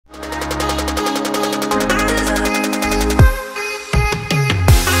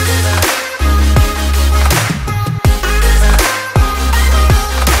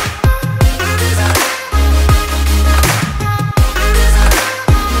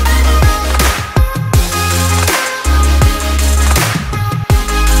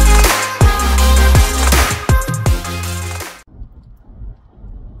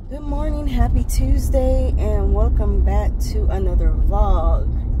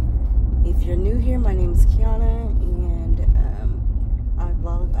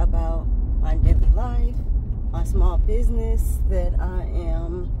small business that I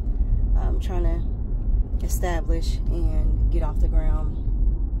am trying to establish and get off the ground.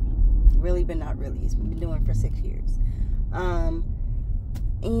 Really, but not really. It's been doing for 6 years.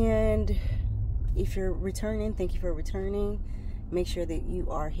 And if you're returning, thank you for returning. Make sure that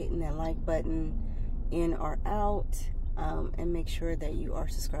you are hitting that like button in or out, and make sure that you are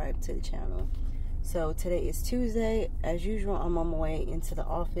subscribed to the channel. So today is Tuesday. As usual, I'm on my way into the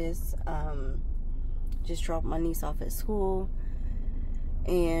office. Just dropped my niece off at school.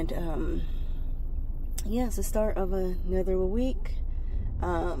 And yeah, it's the start of another week.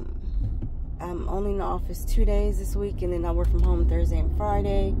 I'm only in the office 2 days this week, and then I work from home Thursday and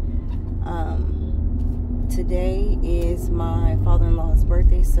Friday. Today is my father-in-law's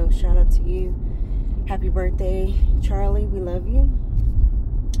birthday, so shout out to you. Happy birthday, Charlie. We love you.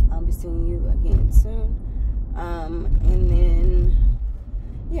 I'll be seeing you again soon. And then,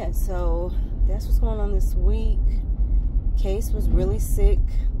 yeah, so that's what's going on this week. Case was really sick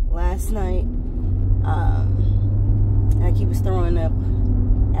last night. Like, he was throwing up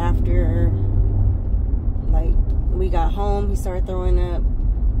after, like, we got home. He started throwing up.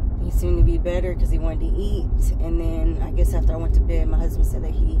 He seemed to be better because he wanted to eat. And then I guess after I went to bed, my husband said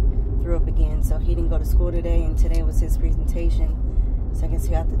that he threw up again. So he didn't go to school today, and today was his presentation. So I guess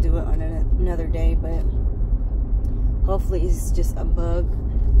he have to do it on another day. But hopefully it's just a bug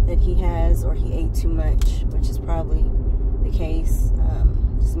that he has, or he ate too much, which is probably the case.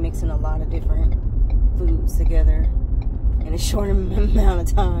 Just mixing a lot of different foods together in a short amount of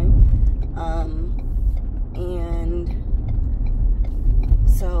time. And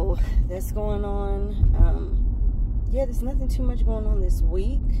so that's going on. Yeah, there's nothing too much going on this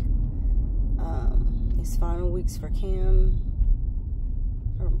week. It's final weeks for Cam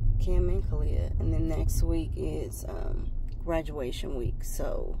and Kalia, and then next week is graduation week.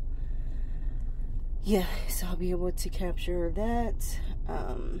 So yeah, so I'll be able to capture that.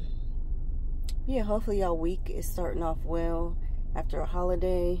 Yeah, hopefully y'all week is starting off well after a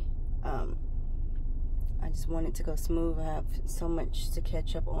holiday. I just want it to go smooth. I have so much to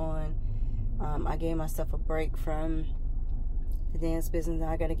catch up on. I gave myself a break from the dance business.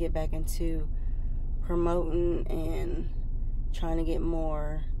 I got to get back into promoting and trying to get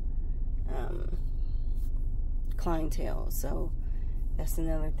more clientele. So that's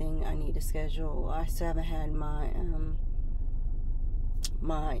another thing I need to schedule. I still haven't had my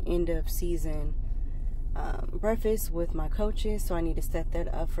my end of season breakfast with my coaches, so I need to set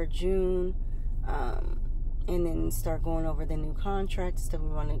that up for June. And then start going over the new contract stuff we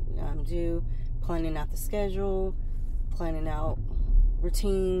want to do, planning out the schedule, planning out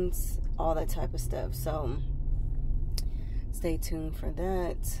routines, all that type of stuff. So stay tuned for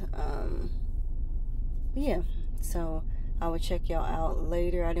that. But yeah, so I will check y'all out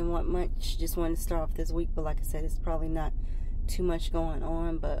later. I didn't want much, just wanted to start off this week, but like I said, it's probably not too much going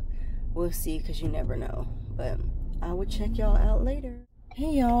on, but we'll see, because you never know. But I will check y'all out later.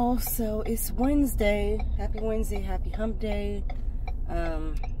 Hey y'all, so it's Wednesday. Happy Wednesday, happy hump day.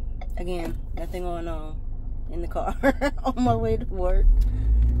 Again, nothing going on in the car on my way to work.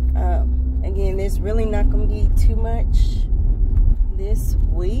 Again, there's really not going to be too much this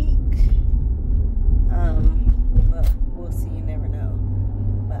week. But we'll see, you never know.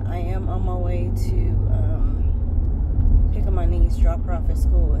 But I am on my way to pick up my niece, drop her off at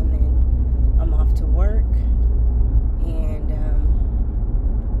school, and then I'm off to work. And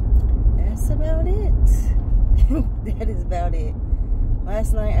that's about it. That is about it.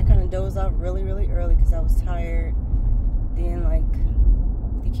 Last night I kind of dozed off really early because I was tired. Then, like,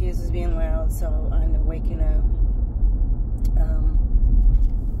 the kids was being loud, so I ended up waking up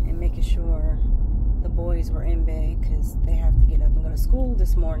and making sure the boys were in bed because they have to get up and go to school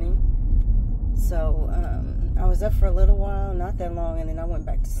this morning. So I was up for a little while, not that long, and then I went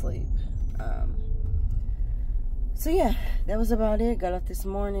back to sleep. So yeah, that was about it. Got up this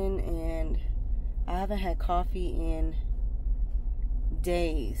morning, and I haven't had coffee in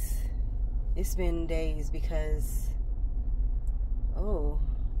days. It's been days because,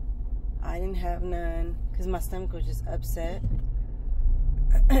 I didn't have none because my stomach was just upset.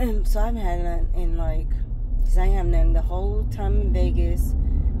 So I haven't had none in, like, because I ain't have none the whole time in Vegas.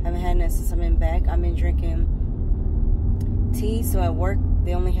 I haven't had none since I've been back. I've been drinking tea. So at work,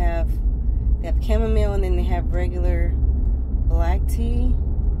 they have chamomile, and then they have regular black tea,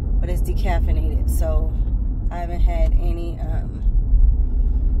 but it's decaffeinated. So I haven't had any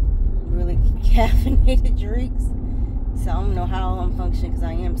really caffeinated drinks. So I don't know how I'm functioning because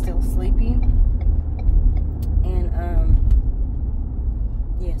I am still sleepy. And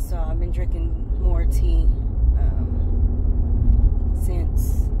yeah, so I've been drinking more tea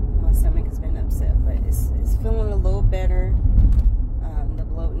since my my stomach has been upset, but it's feeling a little better. The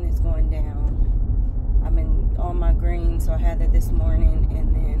bloating is going down. I've been on my green, so I had that this morning,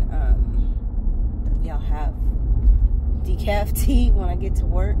 and then y'all have decaf tea when I get to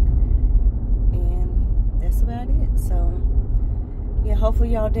work, and that's about it. So yeah,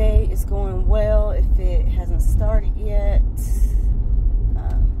 hopefully y'all day is going well. If it hasn't started yet,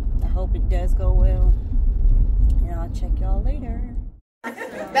 I hope it does go well, and I'll check y'all later.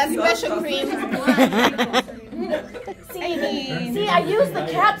 That's special cream. See, I use the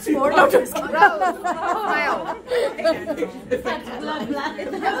caps for it. No, just smile. That's blood.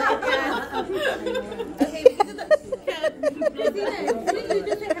 Okay, we can do the cat. Did you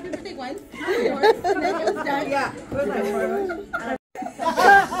just say happy birthday once? And then it was done? Yeah.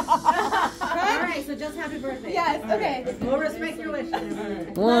 Alright, so just happy birthday. Yes, okay. We'll respect your wish.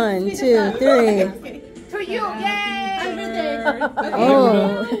 1, 2, 3. To you, yay! Happy birthday.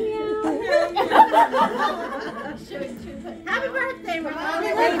 Oh. Happy birthday, Ron.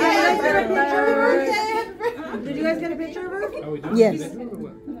 Did you guys get a picture of her? Yes.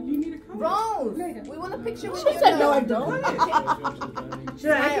 Rose, we want a picture with you. She said no, I don't.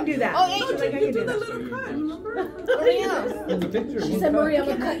 Sure, I can do that. Oh, yeah, I can do that. little cut, remember? There's a picture. She said, Maria,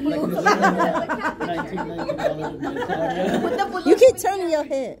 look at you. You keep turning your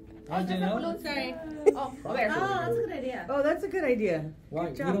head. Sorry. Oh, there. Oh, that's a good idea. Oh, that's a good idea. Why?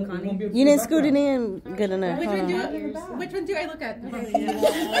 Good job, Connie. You didn't scoot it in good enough. Which one do I look at?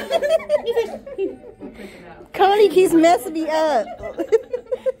 Connie keeps messing me up.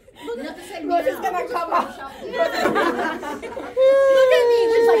 Rose is gonna come out. Look at me.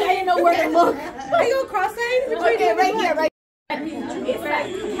 She's like, I didn't know where to look. I go cross-eyed. Okay, right here, right. It's like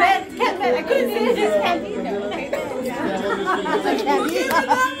cat. I couldn't see it. It's cat either.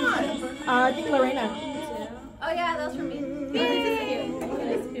 I think Lorena. Oh yeah, that was for me. Yay!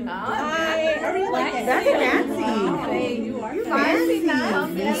 I already like it. That's fancy. You are fancy now.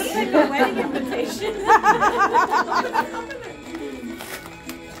 It looks like a wedding invitation.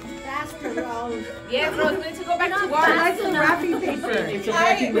 Faster, Rose. Yes, Rose, we need to go back to work. I like some wrapping paper.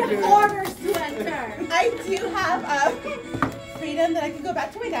 I have orders to enter. I do have freedom that I can go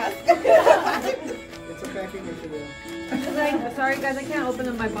back to my desk. It's a packing issue. Sorry guys, I can't open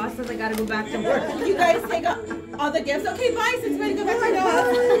them. My boss says I gotta go back to work. You guys take all the gifts. Okay, bye. Since we're gonna go back to my desk.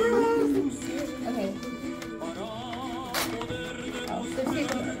 Okay. Oh,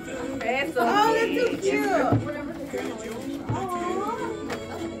 that's so cute.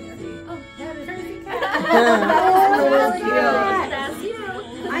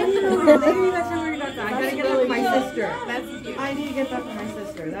 I need to know. Maybe that's how we got that. I gotta get that for my sister. That's cute. I need to get that for my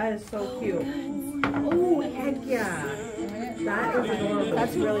sister. That is so cute. Oh, heck yeah. That is adorable.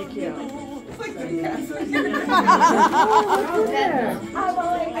 That's really cute. It's like 3 cats.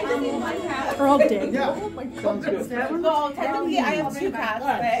 We're all dead. Yeah. Sounds good. Well, technically, I have 2 cats,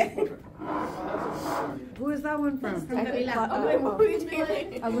 but... Who is that one from? I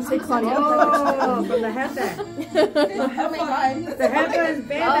would say Claudia. Oh, from the Jefe. Oh my god. The Jefe is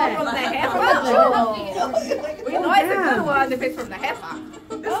baby. Oh, from the Jefe. We know it's a good one if it's from the Jefe.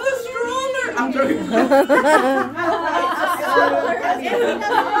 It's the stroller. I'm joking.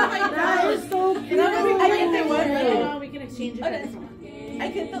 That is so cute. We can exchange it. I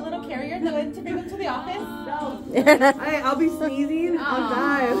get the little carrier to bring them to the office. I'll be sneezing. I'll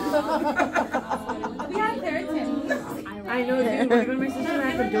die. We have Claritin. I know, dude. When I go to my sister, I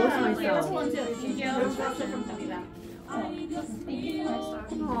have to dose myself.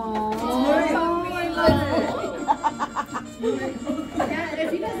 Yeah,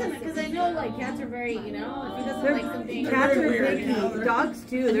 if he doesn't, because I know like cats are very, if he doesn't like something. Cats are picky. Dogs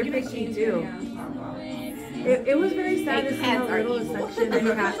too. They're picky too. It was very sad to see how little a section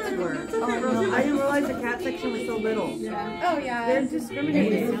the cats were. I didn't realize the cat section was so little. Yeah. Oh yeah. They're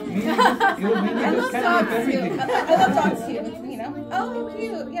discriminating. I love dogs too. I love dogs too. Oh,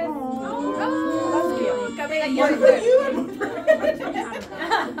 cute. Yes. Oh, that's cute.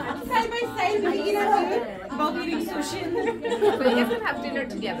 Side by side, we eat our food. Both eating sushi. But you guys can have dinner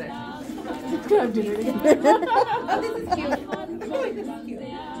together. Oh, this is cute. Oh, this is cute.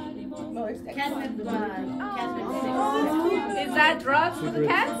 Catnip, Oh, is that drugs for the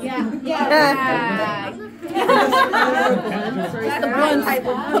cats? yeah. That's the blunt type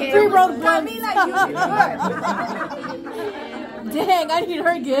of Pre-rolled blunts. Good. Dang, I need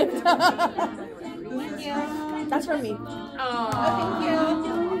her gift. Thank you. That's for me. Oh, Thank you.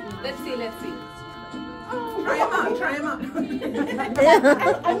 let's see. Try him out.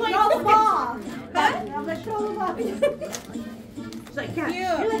 I'm like, oh, I'm like, oh, She's like, cat.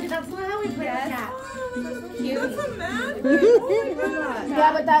 You're like, that's not how we play with cats. Cute. That's a man.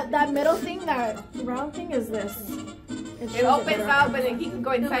 Yeah, but that middle thing, that round thing is this. It opens up and then he can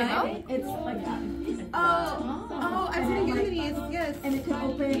go inside. Oh, it's like that. oh, I've seen it these. Yes. And it can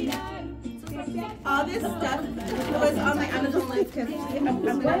open. All this stuff was on my Amazon list because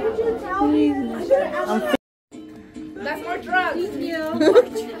Why did you tell me? I should have asked. that's more drugs. Thank you.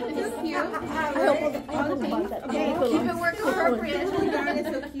 It's cute. I hope all the things. Okay, keep it work appropriate. Oh, that is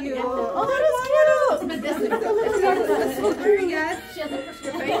so cute. Oh, that is cute. Yes. She has a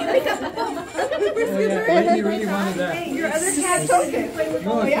prescription. Oh, yeah. He really wanted that. Hey, your other cat took it. Play with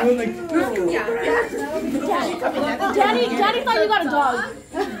No, it feels like. Daddy thought you got a dog.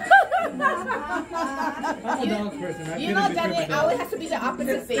 I'm a dog person. You know, Danny, I always have to be the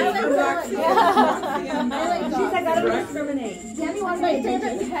opposite thing. She's like, I gotta discriminate. Danny wants my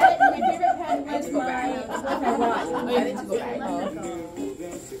favorite pet. My favorite pet is my watch. I need to go back.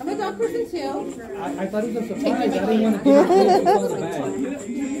 I'm a dog person too. I thought it was a surprise. I didn't want to give it to the bag.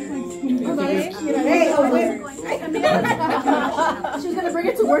 Hey, oh, wait. She's gonna bring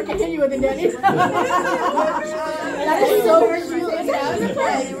it to work and hit you with it, Danny. That is so cute.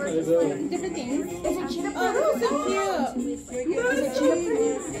 Different things. Is it cheetah print? Oh, so cute. Is it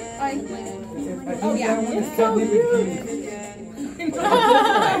cheetah print? Oh, yeah. It's so cute.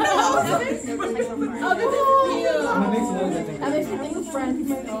 Oh, this is cute. That makes me think of friends.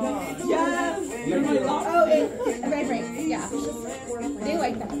 Yes. Oh, right. Yeah. They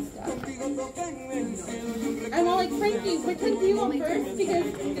like that stuff. I'm all like, Frankie, which one do you want first?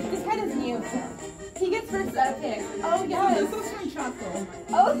 Because this head is new. He gets first pick. Oh, yeah. This is from Chaco.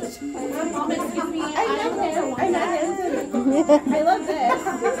 Oh, Mom, excuse me. I love him. I love this.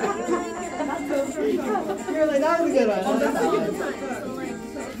 You're like, that was a good one.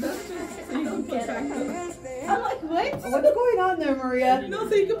 I'm like, what? What's going on there, Maria? No,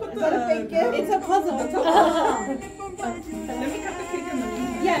 so you can put the fake gift? It's a puzzle. Let me cut the cake in the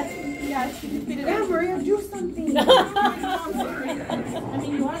Yes. Yeah, she can fit it Yeah, in. Maria, do something. I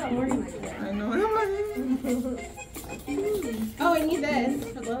mean, you are the organizer. I know. Oh, I need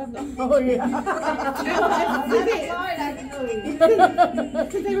this. I love them. Oh, yeah.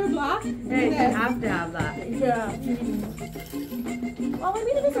 Because they were blocked. Hey, you have to have that. Yeah. Well, I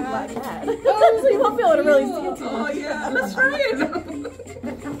mean, it is a black cat. So you won't be able to really see it too Oh, much. yeah. Let's try it.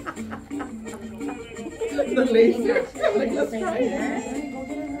 The laser. Like, let's try it.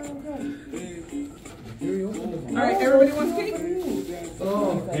 Alright, everybody wants cake?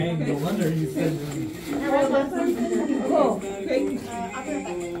 Oh, dang, no wonder you said that. Cool. Cake?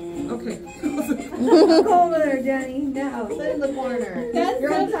 Okay. Go over there, Danny. Now, sit in the corner.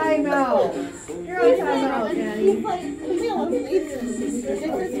 You're on timeout. You're on timeout, Danny.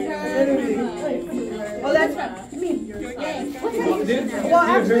 Oh, that's me. Well,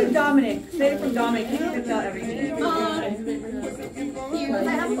 actually, Dominic. Say it from Dominic. He picked out everything. I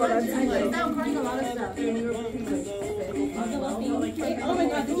have fun. I'm recording a lot of stuff. Oh my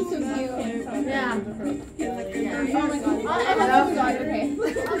god, this is so cute. Yeah. Oh my god. Oh my god, okay.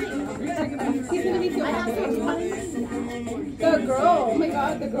 He's gonna be so happy. The girl, oh my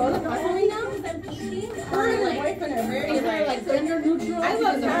god, the girl that's watching right now? Her and her boyfriend are very like gender neutral. I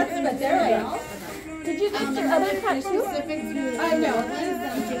love cats, but they're like. Did you get your other cat too? No, he's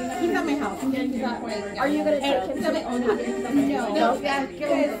at my house. He's at my, Are you gonna take him he's to at my own house? No, yeah,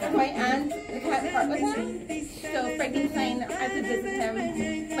 because my aunt, the cat part with him. So Frankenstein, I have to visit him.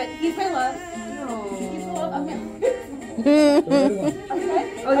 But he's my love. He's love of him.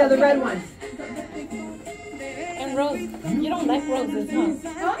 Oh, yeah, the red one. And Rose, you don't like roses, huh?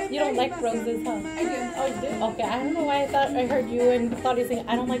 You don't like roses, huh? I do. Oh, you do? Okay, I don't know why I thought I heard you and thought you saying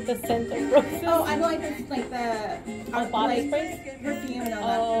I don't like the scent of roses. Oh, I know like this, like the body spray? perfume and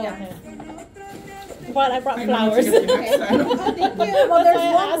all Oh, that. okay. But I brought flowers. Yeah. Thank you. Well, there's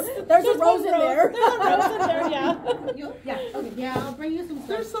a rose in there. There's a rose in there, yeah. You? Yeah. Okay. Yeah, I'll bring you some stuff.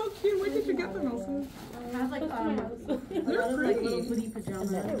 They're so cute. Where did you get them, Elsa? It has like a lot of like little hoodie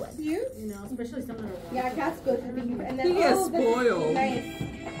pajamas. Cute. You know, especially some that are Yeah, cats go through the and then He gets this is spoiled. nice.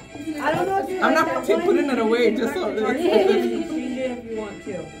 I don't know if you I'm like not that one. putting it away just so. You can change it if you want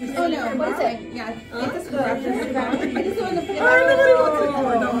to. Oh no, what is it? Yeah, it's a scrub. I just want to put it Oh, nobody wants it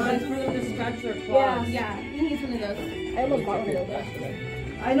for no. It's for them to scratch their Yeah. claws. Yeah, he needs one of those. I almost bought one of those actually.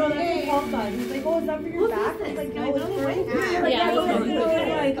 I know that's what Paul thought. He's like, oh, is that for your back? I was like, no, it's for your Yeah,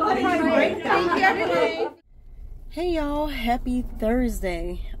 like, oh, my Thank you, everybody. Hey y'all, happy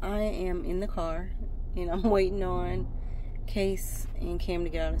Thursday. I am in the car and I'm waiting on Case and Cam to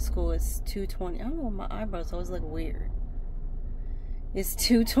get out of school. It's 2:20. I don't know, my eyebrows always look weird. It's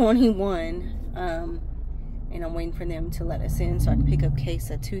 2:21. and I'm waiting for them to let us in so I can pick up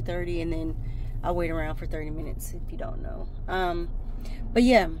case at 2:30, and then I'll wait around for 30 minutes if you don't know. But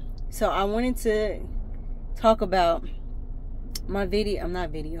yeah, so I wanted to talk about my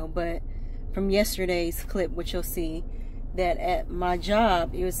video, but from yesterday's clip, which you'll see that at my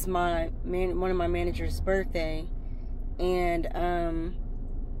job, it was one of my manager's birthday, and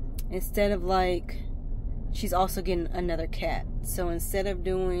instead of like, she's also getting another cat. So instead of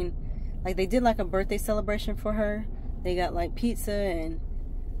doing, like, they did like a birthday celebration for her, they got like pizza and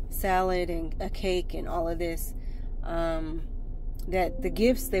salad and a cake and all of this, that the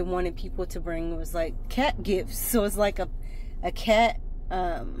gifts they wanted people to bring was like cat gifts. So it's like a cat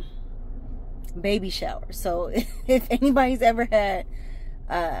baby shower. So if anybody's ever had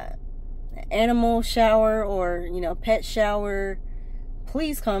animal shower or, you know, pet shower,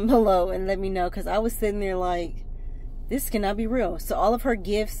 please comment below and let me know, because I was sitting there like, this cannot be real. So all of her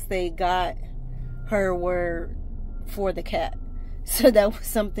gifts they got her were for the cat. So that was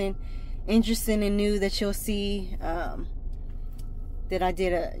something interesting and new that you'll see, that I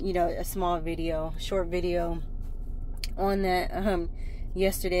did a small video, short video on that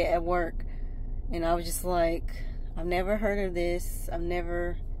yesterday at work. And I was just like, I've never heard of this. I've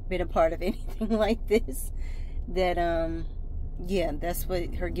never been a part of anything like this. That, yeah, that's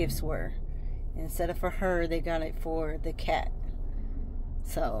what her gifts were. Instead of for her, they got it for the cat.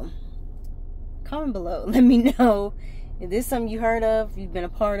 So, comment below. Let me know if this is something you heard of, you've been a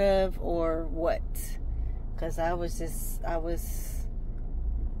part of, or what. Because I was just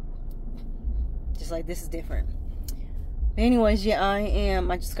like, this is different. But anyways, yeah,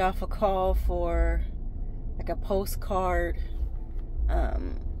 I just got off a call for like a postcard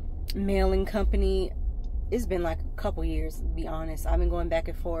mailing company. It's been like a couple years, to be honest. I've been going back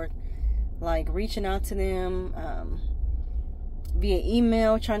and forth, like reaching out to them via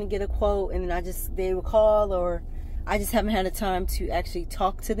email, trying to get a quote, and then they would call, or I just haven't had the time to actually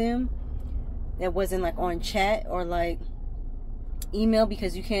talk to them. That wasn't like on chat or like email,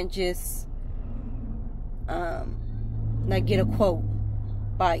 because you can't just like get a quote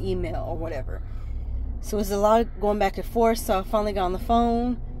by email or whatever. So it's a lot going back and forth. So I finally got on the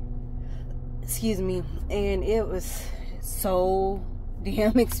phone, excuse me, and it was so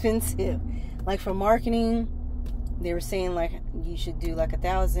damn expensive. Like for marketing, they were saying like you should do like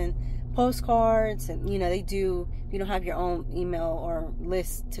 1,000 postcards, and you know, they do, if you don't have your own email or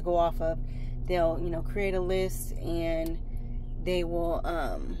list to go off of, they'll, you know, create a list, and they will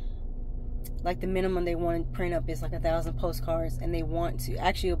like the minimum they want to print up is like 1,000 postcards, and they want to,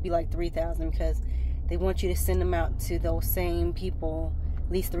 actually it'll be like 3,000, because they want you to send them out to those same people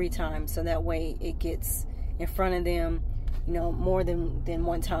at least 3 times, so that way it gets in front of them, you know, more than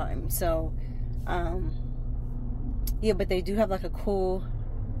one time. So yeah, but they do have like a cool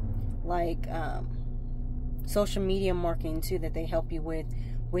like social media marketing too, that they help you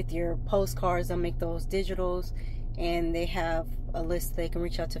with your postcards. They'll make those digitals, and they have a list they can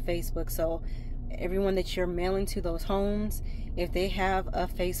reach out to Facebook. So everyone that you're mailing to, those homes, if they have a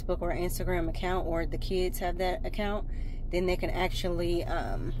Facebook or Instagram account, or the kids have that account, then they can actually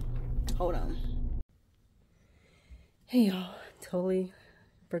hold on. Hey y'all, totally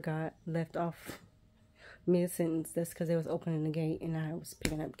forgot, left off mid-sentence. That's because they was opening the gate and I was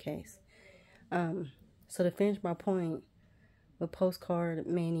picking up the case. So to finish my point with Postcard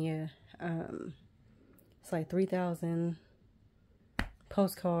Mania, it's like 3,000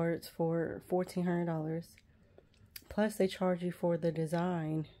 postcards for $1,400. Plus they charge you for the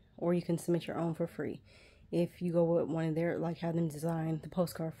design, or you can submit your own for free. If you go with one of their, like have them design the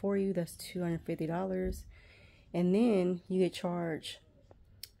postcard for you, that's $250. And then you get charged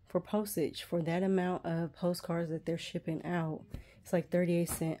for postage for that amount of postcards that they're shipping out. It's like 38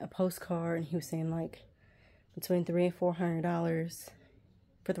 cents a postcard, and he was saying like between $300 and $400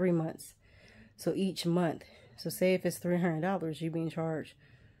 for 3 months. So each month, so say if it's $300, you're being charged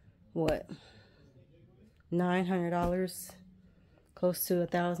what, $900, close to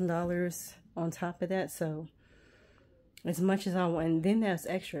 $1,000 on top of that. So as much as I want, and then that's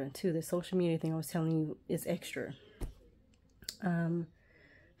extra too. The social media thing I was telling you is extra,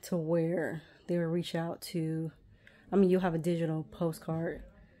 to where they will reach out to, I mean, you'll have a digital postcard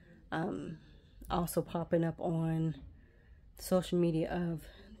also popping up on social media of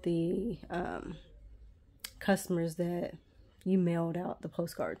the customers that you mailed out the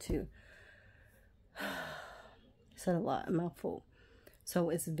postcard to. Said a lot, a mouthful. So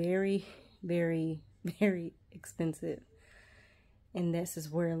it's very, very, very expensive. And this is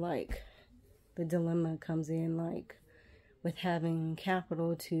where like the dilemma comes in, like with having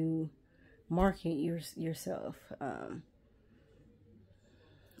capital to market yourself.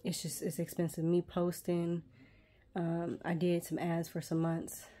 It's expensive. Me posting I did some ads for some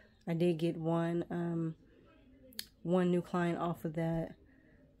months. I did get one new client off of that.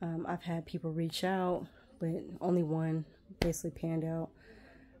 I've had people reach out, but only one basically panned out.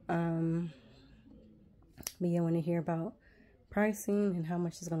 But yeah, when they hear about pricing and how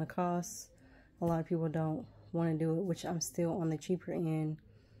much it's going to cost, a lot of people don't want to do it, which I'm still on the cheaper end.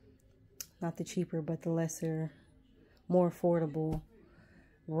 Not the cheaper, but the lesser, more affordable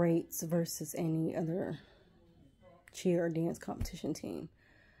rates versus any other cheer or dance competition team.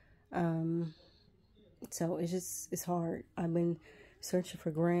 So it's hard. I've been searching for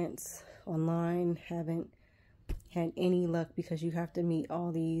grants online, haven't had any luck because you have to meet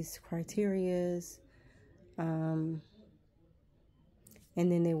all these criterias. And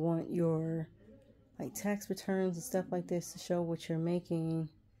then they want your like tax returns and stuff like this to show what you're making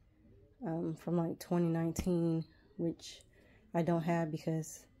from like 2019, which I don't have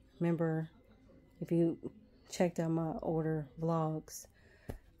because remember, if you checked out my older vlogs,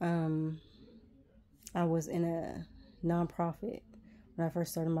 I was in a nonprofit when I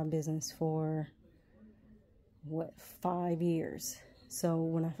first started my business for 5 years. So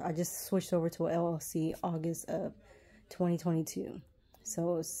when I just switched over to an LLC August of 2022.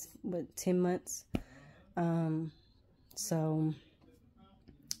 So it's 10 months. So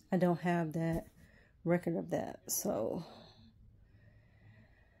I don't have that record of that. So,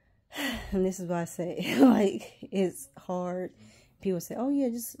 and this is why I say, like, it's hard. People say, oh yeah,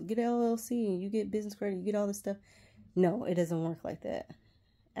 just get an LLC and you get business credit, you get all this stuff. No, it doesn't work like that.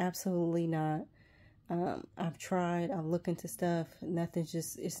 Absolutely not. I've tried, I've looked into stuff,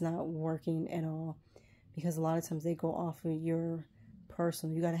 it's not working at all. Because a lot of times they go off of your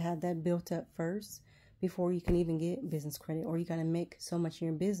personal. You got to have that built up first before you can even get business credit, or you got to make so much in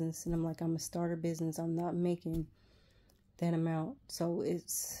your business. And I'm like, I'm a starter business, I'm not making that amount. So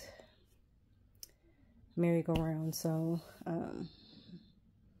it's merry-go-round. So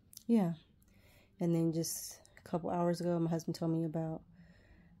yeah. And then just a couple hours ago, my husband told me about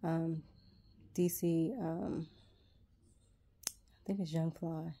DC, I think it's Young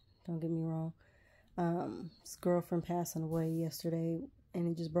Fly, don't get me wrong. His girlfriend passed away yesterday, and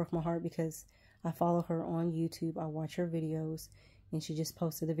it just broke my heart because I follow her on YouTube. I watch her videos, and she just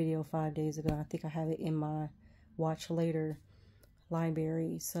posted the video 5 days ago. I think I have it in my watch later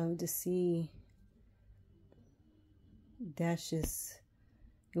library. So to see, it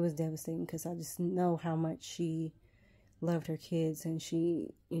was devastating because I just know how much she loved her kids, and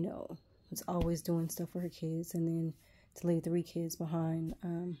she, was always doing stuff for her kids, and then to leave 3 kids behind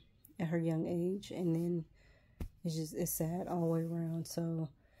at her young age. And then it's sad all the way around. So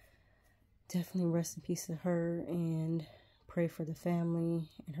definitely rest in peace to her, and pray for the family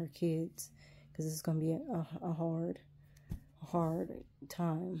and her kids, because it's going to be a hard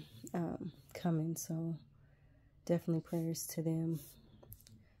time coming. So definitely prayers to them.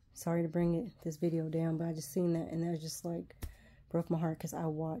 Sorry to bring this video down, but I just seen that, and that just like broke my heart, because I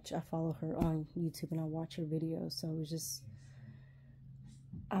follow her on YouTube, and I watch her videos. So it was just,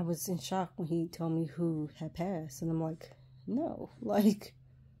 I was in shock when he told me who had passed, and I'm like, no.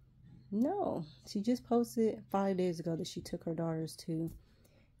 She just posted 5 days ago that she took her daughters to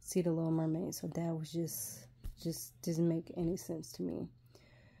see The Little Mermaid. So that was just doesn't make any sense to me.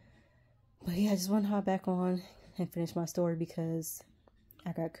 But yeah, I just want to hop back on and finish my story because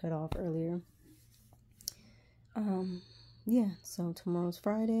I got cut off earlier. Yeah, so tomorrow's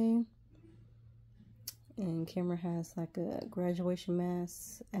Friday, and Cameron has like a graduation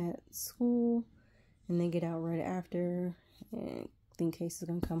mass at school, and they get out right after, and I think Case is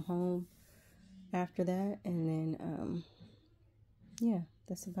gonna come home after that, and then yeah,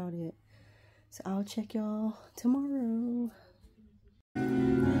 that's about it. So I'll check y'all tomorrow.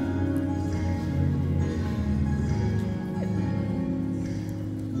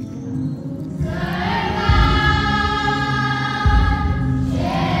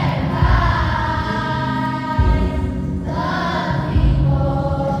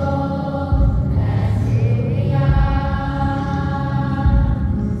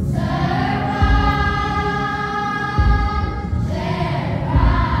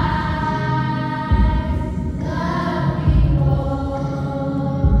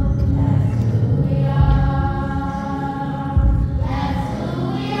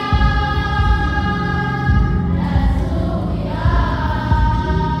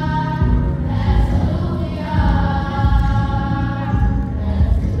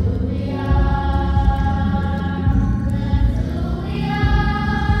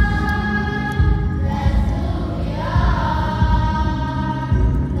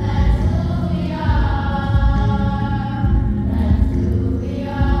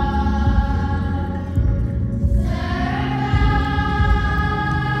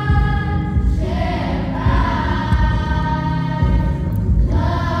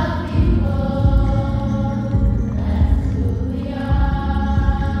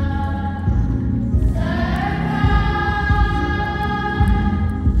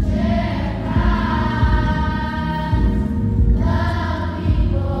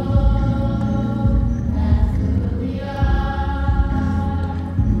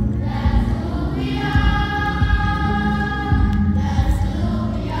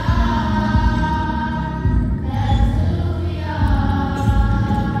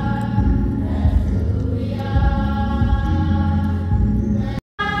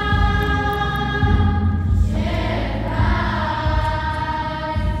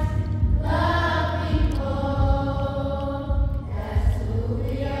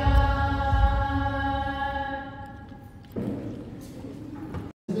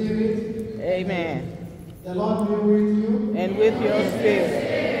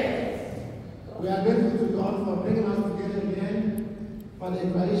 We are grateful to God for bringing us together again for the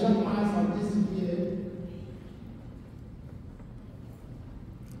graduation mass of this year.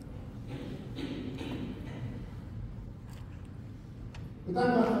 We thank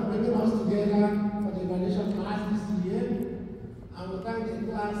God for bringing us together for the graduation mass this year, and we thank the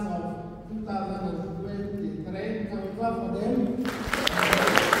class of 2023. Can we clap for them?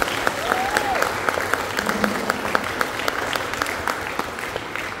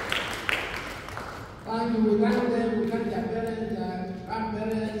 Thank you. We thank them. We thank their parents, their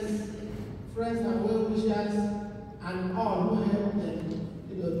grandparents, friends and well-wishers, and all who helped them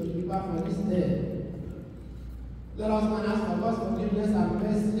to prepare for this day. Let us now ask for God's forgiveness and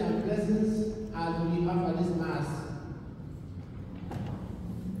mercy and blessings as we prepare for this mass.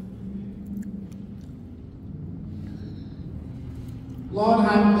 Lord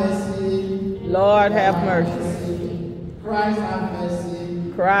have mercy. Lord have mercy. Christ have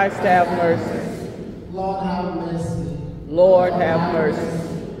mercy. Christ have mercy. Lord have mercy. Lord have mercy.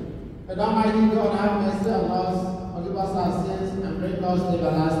 May the Almighty God have mercy on us, forgive us our sins, and bring us to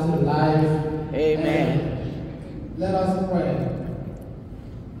everlasting life. Amen. Let us pray.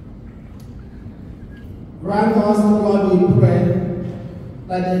 Grant us, Lord, we pray,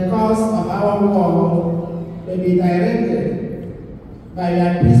 that the course of our world may be directed by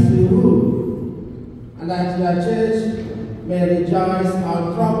your peaceful rule, and that your church may rejoice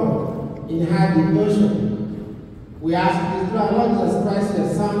untroubled in her devotion. We ask this through our Lord Jesus Christ, your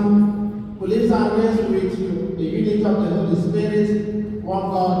Son, who lives and reigns with you, the unity of the Holy Spirit, one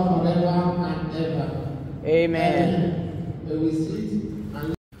God forever and ever. Amen. May we sit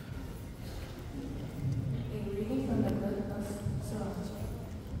and A reading from the book of Psalms.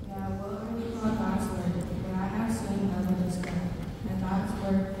 Now, what are we called God's word? When I have seen how it is done, and God's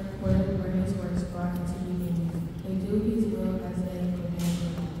word were his works brought into being. They do his will as they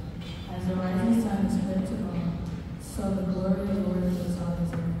command. As the rising sun is clear to all, so the glory of the Lord is on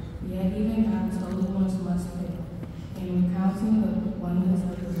his earth. Yet even God's holy ones must fail, in recounting the wonders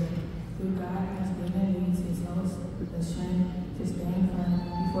of the Lord. Who God has given these his hosts the strength to stand firm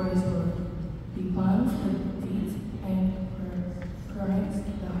before his Lord. He plumbs the deep and currents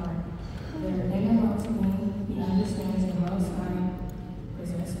the heart. Their innermost being, he understands the Most High,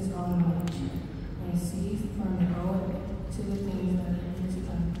 possesses all knowledge, and sees from the old to the things that are to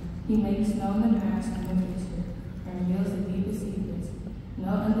come. He makes known the past and the future, and reveals the deepest secrets. No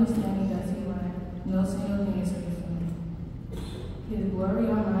understanding does he lack, no single thing is hidden from him. His glory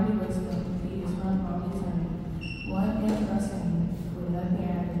almighty wisdom, he is from all eternity. One entrusts him with nothing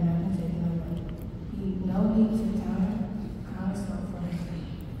added, nothing taken away. He no need to count so for him.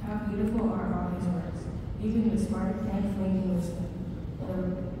 How beautiful are all his works, even the spark and flaming wisdom.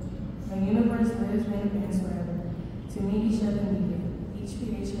 The universe lives and advances forever. To meet each other needed. Each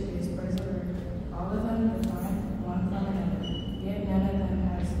creation is preserved. All of them divine one from another. Yet none of them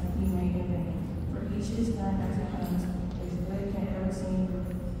has he made in vain. For each is done as it comes, as good can ever seem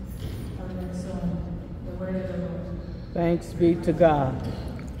of their son. The word of the Lord. Thanks be to God.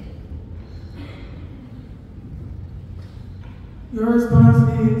 Your response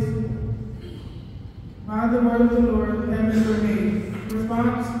is, by the word of the Lord, heavens were made.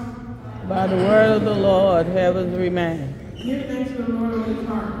 Response? By the word of the Lord, heavens remain. Give thanks to the Lord with his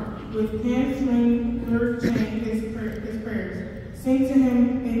heart. With hand string, lyre chain his prayers. Sing to him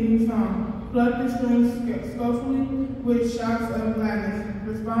a new song. Pluck the strings skillfully with shouts of gladness.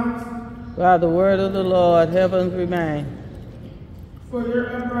 Response? By the word of the Lord, heavens remain. For your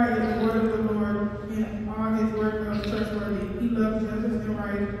upright is the word of the Lord, and all his work of trustworthy. He loves justice and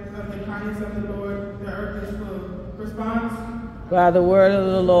right. Of the kindness of the Lord, the earth is full. Response? By the word of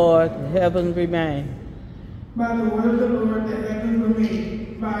the Lord, heavens remain. By the word of the Lord, the heavens were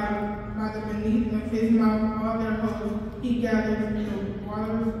made. By the beneath of his mouth, all their hosts, he gathers the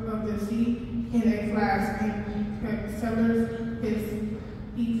waters of the sea in a flask, and cellars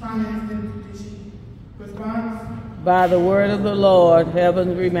he finances the sheep. Response? By the word of the Lord,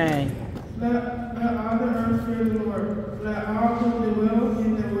 heavens remain. Let all the earth fear the Lord. Let all who dwell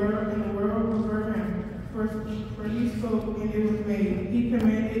in the world revere him. For he spoke, and it was made. He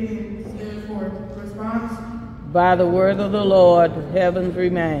commanded, and set forth. Response? By the word of the Lord, heavens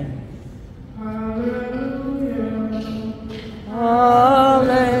remain. Hallelujah.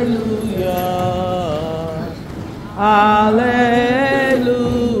 Hallelujah. Hallelujah.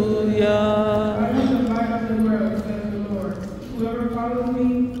 I am the light of the world, says the Lord. Whoever follows me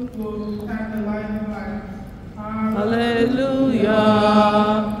will have the light of life. Hallelujah.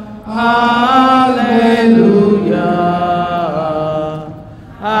 Hallelujah.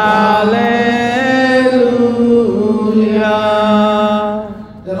 Hallelujah.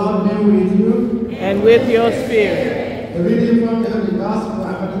 the Lord be with you. with your spirit. A reading from the Holy Gospel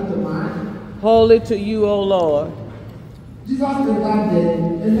according to Mark. Holy to you, O Lord. Jesus in that day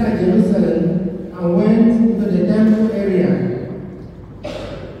entered Jerusalem and went into the temple area.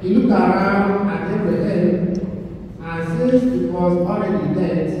 He looked around at Abraham, and since it was already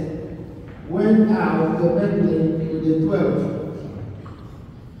dead, went out to Bethlehem with the 12.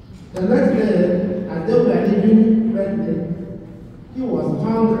 The next day, as they were leaving Bethlehem, he was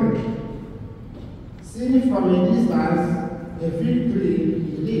hungry. Seeing from a distance a fig tree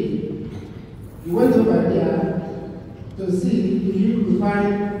in leaf, he went over there to see if he could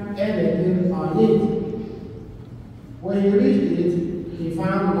find anything on it. When he reached it, he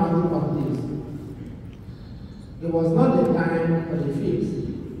found nothing but leaves. It was not the time for the figs.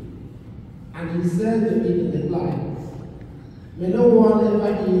 And he said to it in reply, "May no one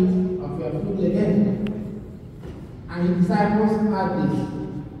ever eat of your food again." And his disciples heard this.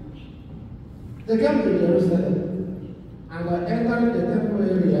 They came to Jerusalem, and on entering the temple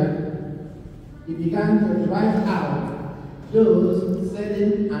area, he began to drive out those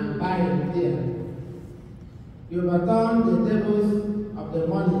selling and buying there. He overturned the tables of the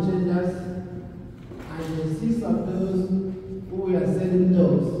money changers and the seats of those who were selling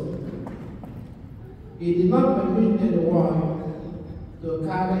those. He did not permit anyone to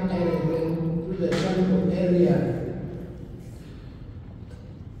carry anything through the temple area.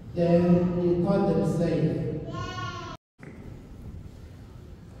 Then he taught them, saying,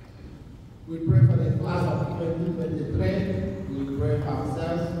 we pray for the class of 2023. We pray for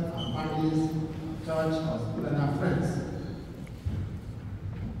ourselves, our families, church, our school, and our friends.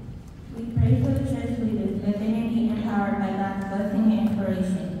 We pray for the church leaders that they may be empowered by God's blessing and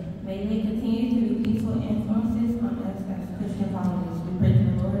inspiration. May they continue to be peaceful influences on us as Christian followers. We pray to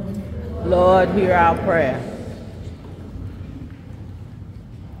the Lord. Lord, hear our prayer.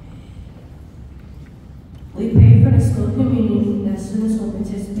 We pray for the school community that students will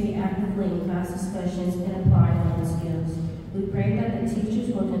participate actively in class discussions and apply learning skills. We pray that the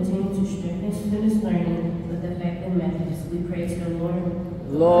teachers will continue to strengthen students' learning with effective methods. We pray to the Lord.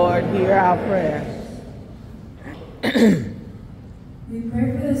 Lord, hear our prayer. We pray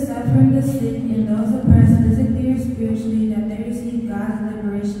for the suffering, the sick, and those oppressed physically or spiritually, that they receive God's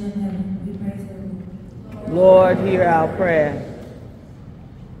liberation in heaven. We pray to the Lord. Lord, hear our prayer.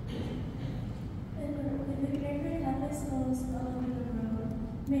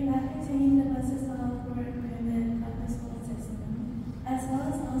 May God continue to bless us all for improvement of the school system, as well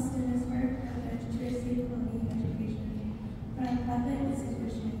as all students who are privileged to receive quality education from private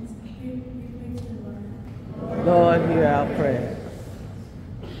institutions. We pray to the Lord. Lord, hear our prayer.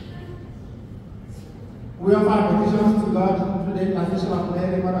 We offer petitions to God through the intercession of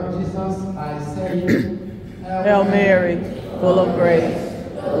Mary, Mother of Jesus, by saying, Hail Mary, full of grace,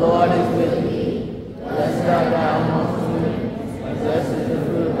 the Lord is with thee. Blessed art thou amongst women, and blessed is the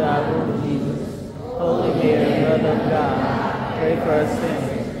fruit of thy womb, Jesus. Holy Mary, Mother of God, pray for us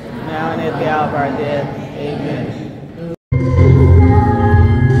sinners, now and at the hour of our death. Amen.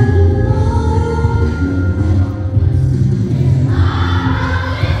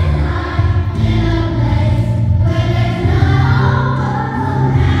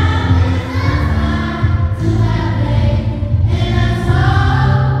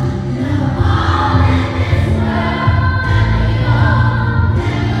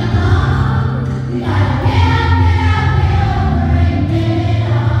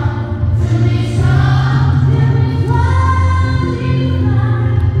 To be strong,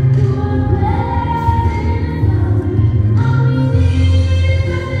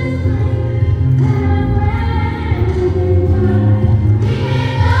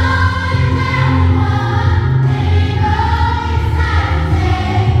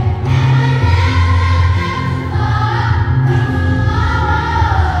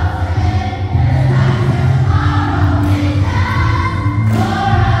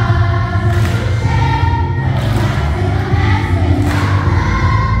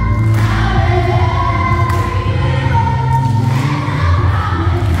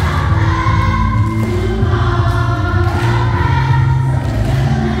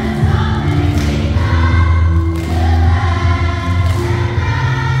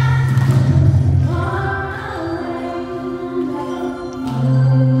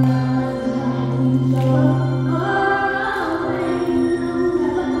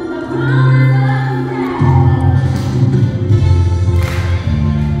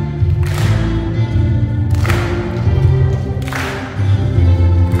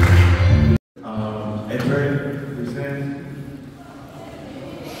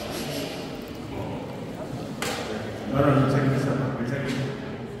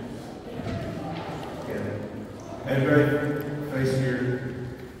 Everybody, face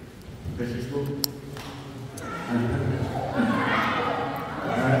your school.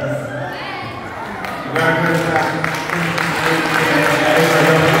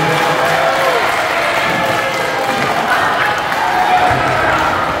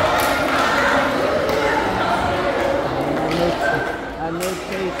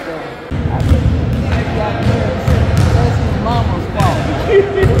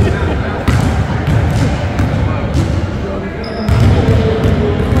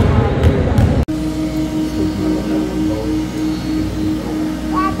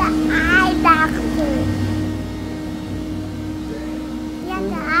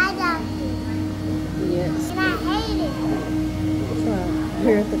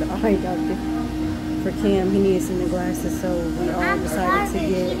 We're at the eye doctor for Cam. He needs some new glasses, so we all decided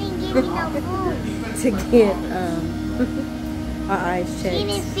to get our eyes checked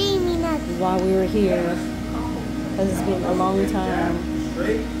while we were here, because it's been a long time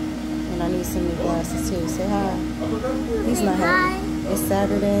and I need some new glasses too. Say hi. He's not happy. It's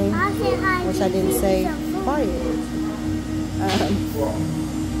Saturday, which I didn't say. Quiet.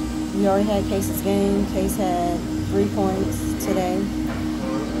 We already had Case's game. Case had 3 points today.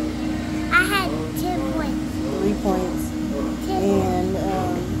 I had 10 points. 3 points. And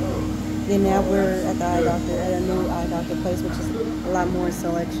then now we're at the eye doctor, at a new eye doctor place, which is a lot more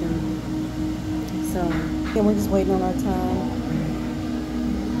selection. So, yeah, we're just waiting on our time.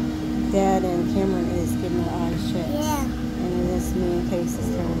 Dad and Cameron is getting their eyes checked. Yeah. And then it's me and Case's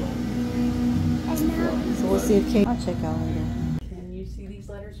turn. So we'll see if Case... I'll check out later. Can you see these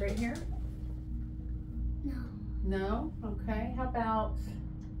letters right here? No. No? Okay. How about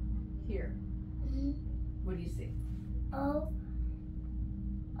here? Mm-hmm. What do you see? O-R-L-C-T.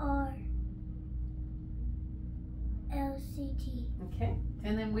 Okay.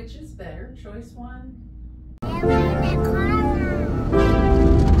 And then which is better? Choice one?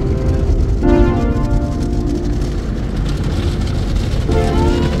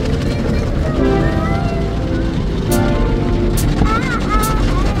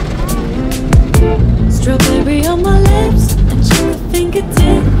 Strawberry on my lips and sugar fingertips.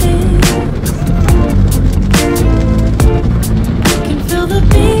 I can feel the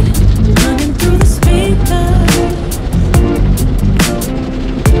beat running through the speakers.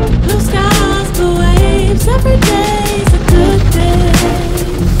 Blue skies, blue waves, every day's a good day.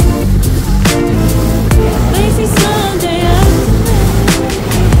 Lazy Sunday afternoon,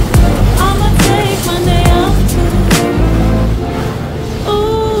 I'ma take Monday off too.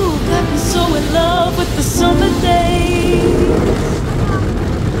 Ooh, got me so in love with the summer days.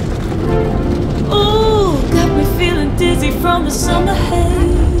 Ooh, got me feeling dizzy from the summer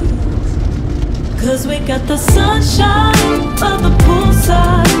haze. 'Cause we got the sunshine of the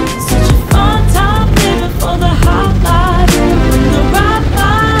poolside. Such a fun time living for the hot life. The right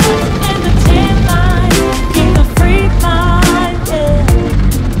vibe and the tan line. Keep a free mind, yeah.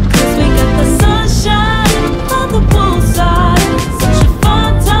 'Cause we got the sunshine of the poolside. Such a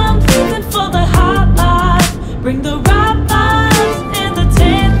fun time living for the hot life. Bring the right vibes and the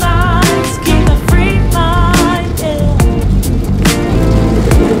tan lines. Keep a free mind, yeah.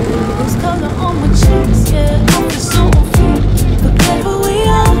 There's color on my cheeks, yeah. I'm just so free. Forget who we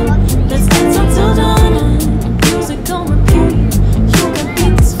are. Let's dance until dawn. Music on repeat. You can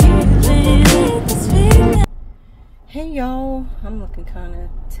beat this feeling. Hey y'all, I'm looking kind of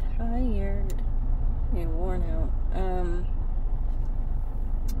tired and worn out.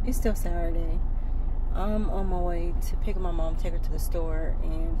 It's still Saturday. I'm on my way to pick up my mom, take her to the store,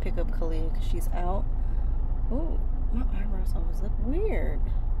 and pick up Kalia because she's out. Oh, my eyebrows always look weird.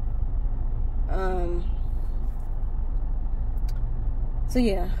 So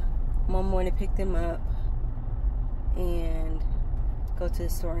yeah, I'm on my way to pick them up and go to the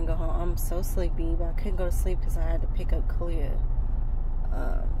store and go home. I'm so sleepy, but I couldn't go to sleep because I had to pick up Kalia.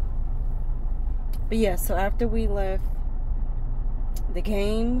 But yeah, so after we left the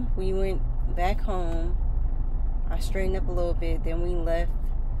game, we went back home. I straightened up a little bit, then we left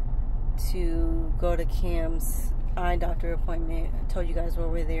to go to Cam's eye doctor appointment. I told you guys while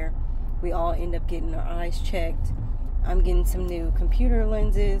we're there, we all end up getting our eyes checked. I'm getting some new computer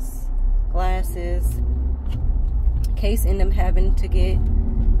lenses, glasses. Case ended up having to get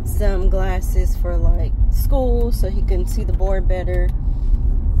some glasses for like school so he can see the board better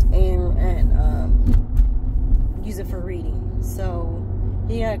and use it for reading. So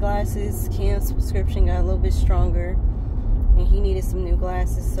he got glasses. Cam's prescription got a little bit stronger and he needed some new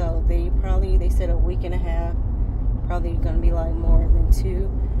glasses, so they said a week and a half, probably gonna be like more than 2.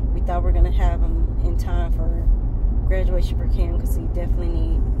 We thought we were gonna have them in time for graduation for Cam because he definitely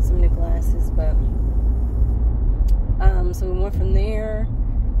needs some new glasses, but So we went from there.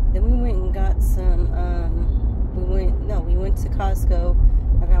 Then we went and got some, we went to Costco.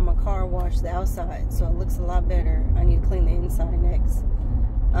 I got my car washed, the outside, so it looks a lot better. I need to clean the inside next.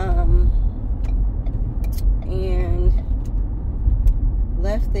 And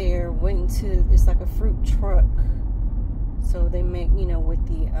left there, went to, it's like a fruit truck. So they make, you know, with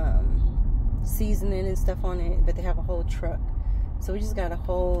the seasoning and stuff on it, but they have a whole truck. So we just got a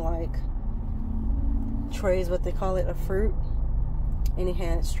whole, like, trays, what they call it, of fruit. And it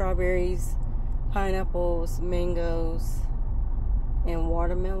had strawberries, pineapples, mangoes, and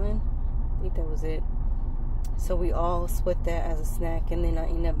watermelon. I think that was it. So we all split that as a snack, and then I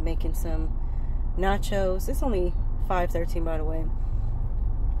ended up making some nachos. It's only $5.13, by the way.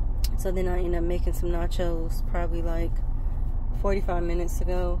 So then I ended up making some nachos probably like 45 minutes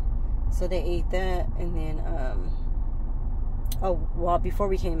ago. So they ate that, and then before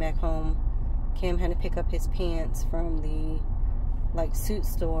we came back home, Cam had to pick up his pants from the like suit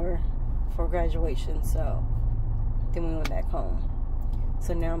store for graduation. So then we went back home.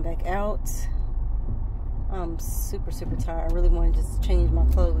 So now I'm back out. I'm super tired. I really want to just change my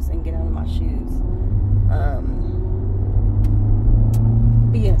clothes and get out of my shoes.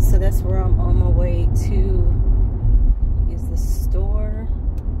 But yeah, so that's where I'm on my way to, is the store.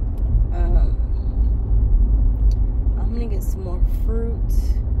 I'm gonna get some more fruit,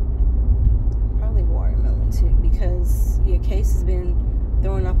 probably watermelon too, because yeah, Case has been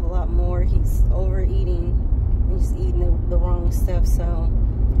throwing up a lot more. He's overeating and just eating the wrong stuff, so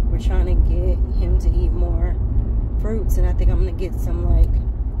we're trying to get him to eat more fruits. And I think I'm gonna get some like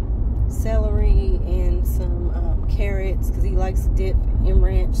celery and some carrots, because he likes dip in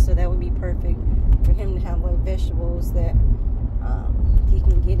ranch, so that would be perfect for him to have like vegetables that he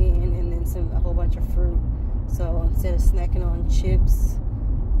can get in, and then a whole bunch of fruit. So instead of snacking on chips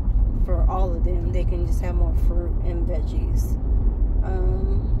for all of them, they can just have more fruit and veggies.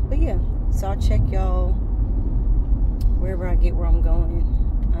 But yeah, so I'll check y'all wherever I get where I'm going.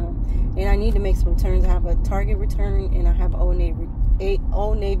 And I need to make some returns. I have a Target return, and I have Old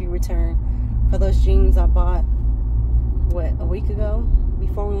Navy return for those jeans I bought, what, a week ago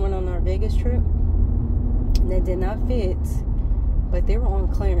before we went on our Vegas trip. That did not fit, but they were on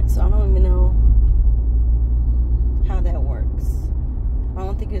clearance, so I don't even know how that works. I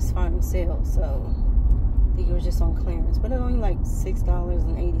don't think it was final sale, so I think it was just on clearance, but it was only like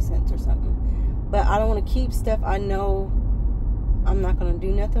 $6.80 or something. But I don't want to keep stuff I know I'm not going to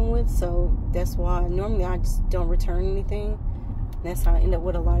do nothing with, so that's why normally I just don't return anything. That's how I end up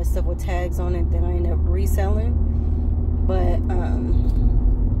with a lot of stuff with tags on it that I end up reselling. But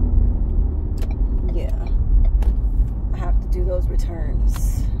yeah, I have to do those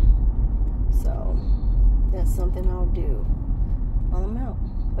returns, so that's something I'll do while I'm out.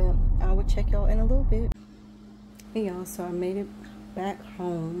 But I will check y'all in a little bit. Hey y'all, so I made it back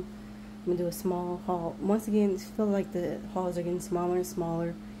home. I'm gonna do a small haul. Once again, it feels like the hauls are getting smaller and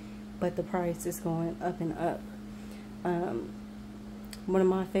smaller, but the price is going up and up. One of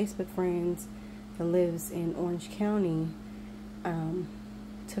my Facebook friends that lives in Orange County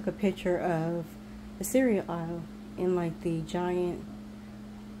took a picture of the cereal aisle in like the giant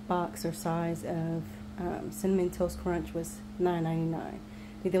box or size of Cinnamon Toast Crunch was $9.99. I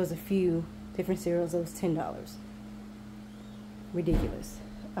think there was a few different cereals that was $10. Ridiculous.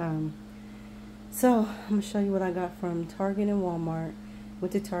 So I'm gonna show you what I got from Target and Walmart.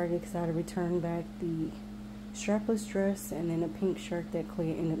 Went to Target because I had to return back the strapless dress and then a pink shirt that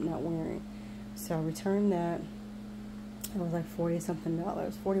Clea ended up not wearing. So I returned that. It was like $40-something,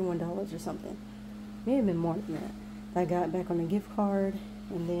 $41 or something. May have been more than that. I got back on a gift card,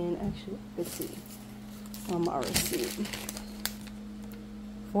 and then actually, let's see, on my receipt,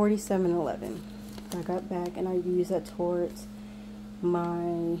 $47.11. I got back, and I used that towards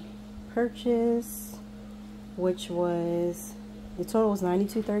my purchase, which was, the total was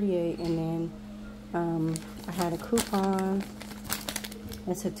 $92.38, and then I had a coupon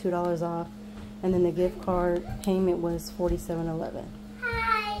that said $2 off, and then the gift card payment was $47.11.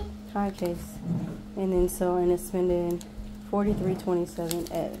 Hi, Case. And then so I ended up spending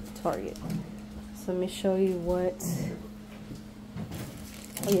 $43.27 at Target. So let me show you what.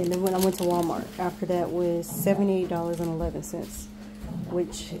 Oh yeah, and then when I went to Walmart, after that was $78.11,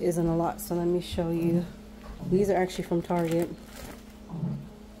 which isn't a lot. So let me show you. These are actually from Target.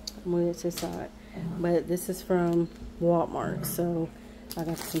 Move it to the side. But this is from Walmart. So I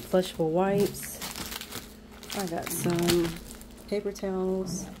got some flushable wipes. I got some paper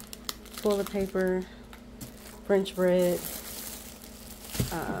towels, toilet paper, French bread,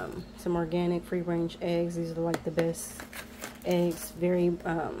 some organic free-range eggs. These are like the best eggs, very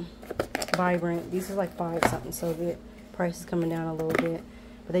Vibrant. These are like 5 something, so the price is coming down a little bit,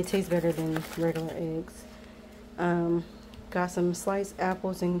 but they taste better than regular eggs. Got some sliced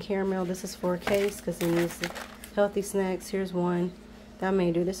apples and caramel. This is for a case because he needs the healthy snacks. Here's one that I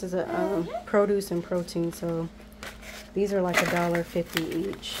may do. This is a produce and protein, so these are like $1.50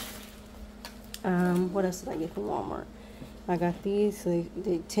 each. What else did I get from Walmart? I got these.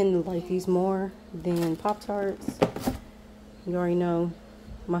 They tend to like these more than Pop-Tarts. You already know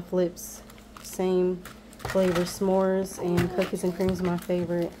my flips, same flavor. S'mores and cookies and cream is my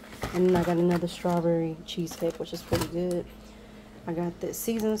favorite. And then I got another strawberry cheesecake, which is pretty good. I got the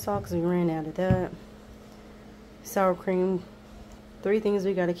seasoned salt because we ran out of that. Sour cream. 3 things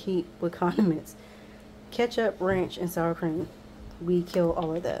we got to keep with condiments: ketchup, ranch, and sour cream. We kill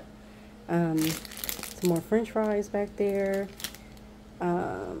all of that. Some more french fries back there.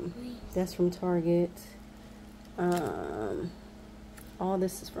 That's from Target. All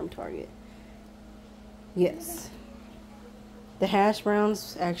this is from Target. Yes. The hash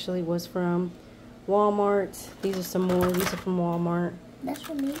browns actually was from Walmart. These are some more. These are from Walmart. That's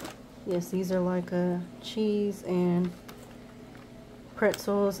for me. Yes, these are like cheese and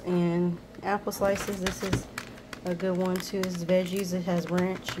pretzels and apple slices. This is a good one too. This is veggies. It has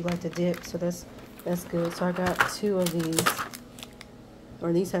ranch. You like to dip, so that's good. So I got 2 of these.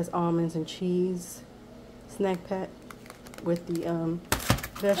 Or these has almonds and cheese. Snack pack with the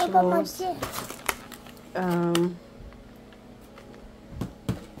vegetables.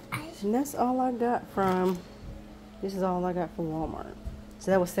 And that's all I got from, this is all I got from Walmart.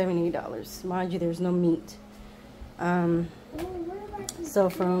 So that was $78. Mind you, there's no meat. So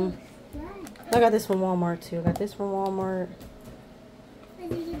from, I got this from Walmart too. I got this from Walmart. Where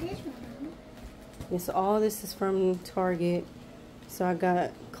did you get this from? Yeah, so all this is from Target. So I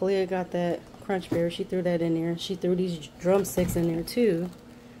got, Kalia got that Crunch Berry. She threw that in there. She threw these drumsticks in there too.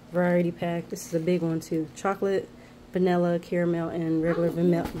 Variety pack. This is a big one too. Chocolate, vanilla, caramel, and regular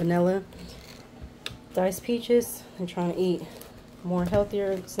vanilla. Diced peaches. I'm trying to eat more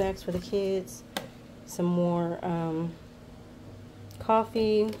healthier snacks for the kids. Some more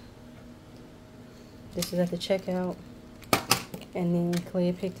coffee. This is at the checkout. And then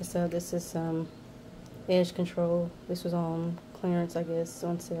Kalia picked this up. This is some edge control. This was on clearance, I guess,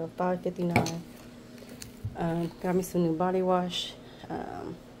 on sale, $5.59. Got me some new body wash.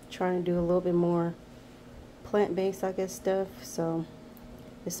 Trying to do a little bit more plant-based, I guess, stuff. So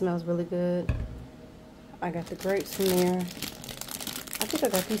this smells really good. I got the grapes from there. I think I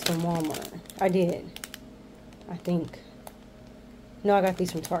got these from Walmart. I did. I think. No, I got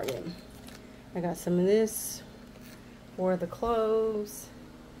these from Target. I got some of this for the clothes.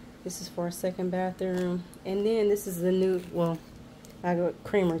 This is for a second bathroom. And then this is the new, well, I got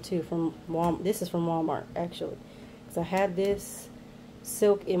creamer too from Walmart. This is from Walmart, actually. Because I had this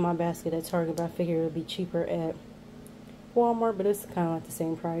silk in my basket at Target, but I figured it would be cheaper at Walmart, but it's kind of like the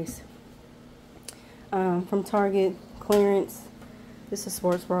same price. From Target, clearance. This is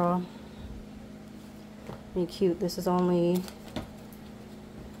sports bra. Really cute. This is only,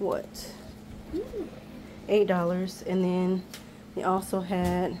 what? $8. And then they also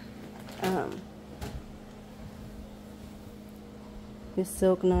had this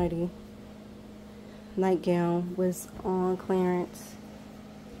silk nightgown was on clearance,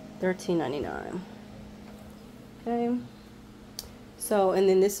 $13.99. Okay. So, and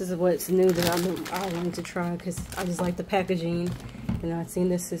then this is what's new that I wanted to try because I just like the packaging. And I've seen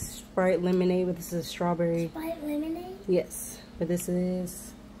this is Sprite lemonade, but this is strawberry. Sprite lemonade? Yes, but this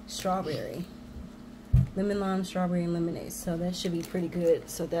is strawberry. Lemon, lime, strawberry, and lemonade. So that should be pretty good.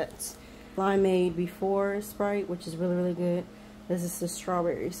 So that's limeade before Sprite, which is really, really good. This is the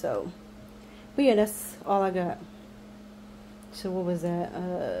strawberry. So, but yeah, that's all I got. So what was that?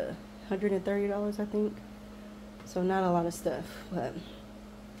 $130, I think. So not a lot of stuff, but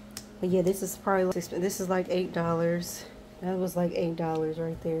yeah, this is probably, this is like $8. That was like $8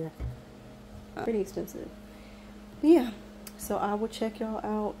 right there. Pretty expensive. But yeah, so I will check y'all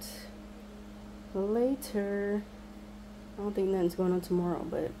out later. I don't think nothing's going on tomorrow,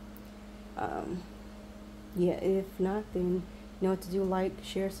 but yeah, if not, then you know what to do. Like,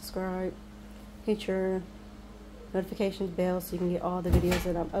 share, subscribe, hit your notifications bell so you can get all the videos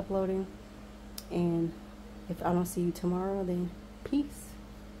that I'm uploading. And if I don't see you tomorrow, then peace.